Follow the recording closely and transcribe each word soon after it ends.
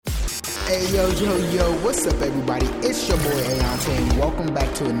Hey, yo, what's up, everybody? It's your boy, Ayante, and welcome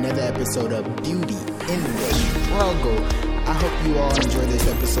back to another episode of Beauty in the Struggle. I hope you all enjoy this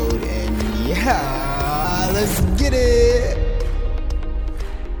episode, and yeah, let's get it!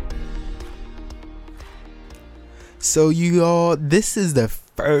 So, you all, this is the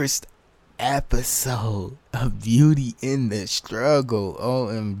first episode of Beauty in the Struggle.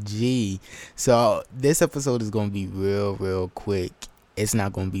 OMG. So, this episode is going to be real quick. It's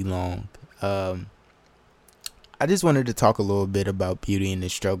not going to be long. I just wanted to talk a little bit about Beauty in the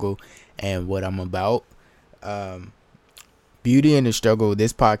Struggle and what I'm about. Beauty in the Struggle,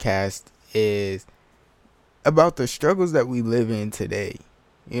 this podcast is about the struggles that we live in today.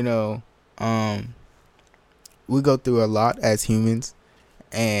 You know, we go through a lot as humans,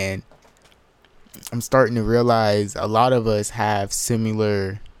 and I'm starting to realize a lot of us have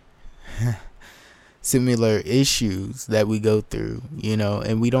similar issues that we go through, you know,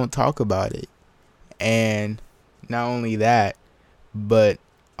 and we don't talk about it. And not only that, but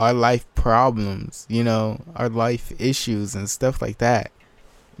our life problems, you know, our life issues and stuff like that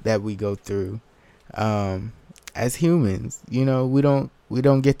we go through as humans. You know, we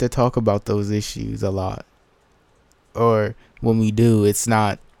don't get to talk about those issues a lot, or when we do, it's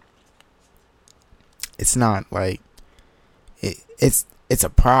not like it's a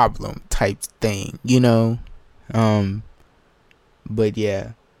problem type thing, you know. But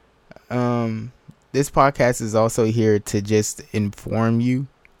yeah, this podcast is also here to just inform you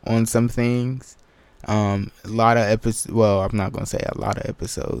on some things. A lot of episodes, well, I'm not gonna say a lot of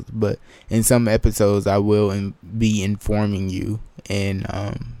episodes, but in some episodes I will be informing you in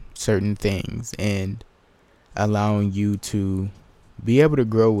certain things and allowing you to be able to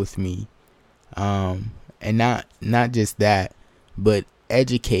grow with me, and not just that, but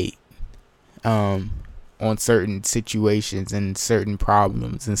educate on certain situations and certain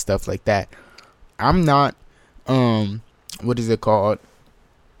problems and stuff like that. I'm not what is it called?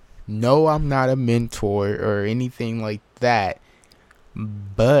 No, I'm not a mentor or anything like that.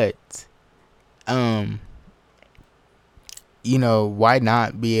 But you know, why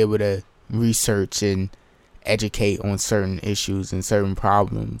not be able to research and educate on certain issues and certain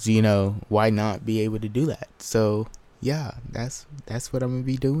problems? You know, why not be able to do that? So yeah, that's what I'm gonna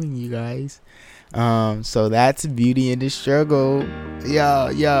be doing, you guys. So that's Beauty in the Struggle.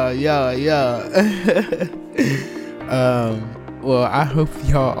 Yeah. Well, I hope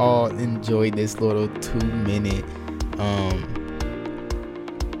y'all all enjoyed this little 2-minute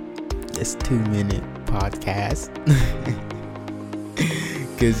podcast.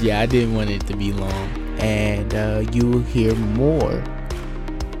 Cause yeah, I didn't want it to be long, and you will hear more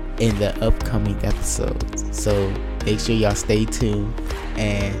in the upcoming episodes. So make sure y'all stay tuned,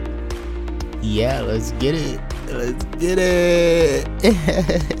 and yeah, let's get it.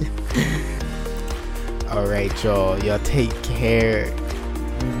 All right, y'all. Y'all take care.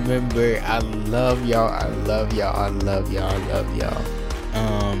 Remember, I love y'all.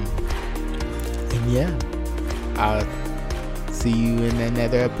 And yeah, I'll see you in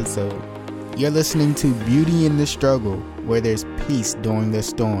another episode. You're listening to Beauty in the Struggle, where there's peace during the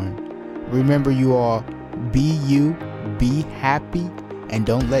storm. Remember, you all, be you, be happy, and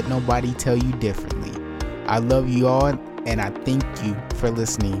don't let nobody tell you differently. I love you all, and I thank you for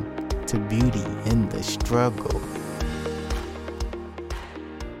listening to Beauty in the Struggle.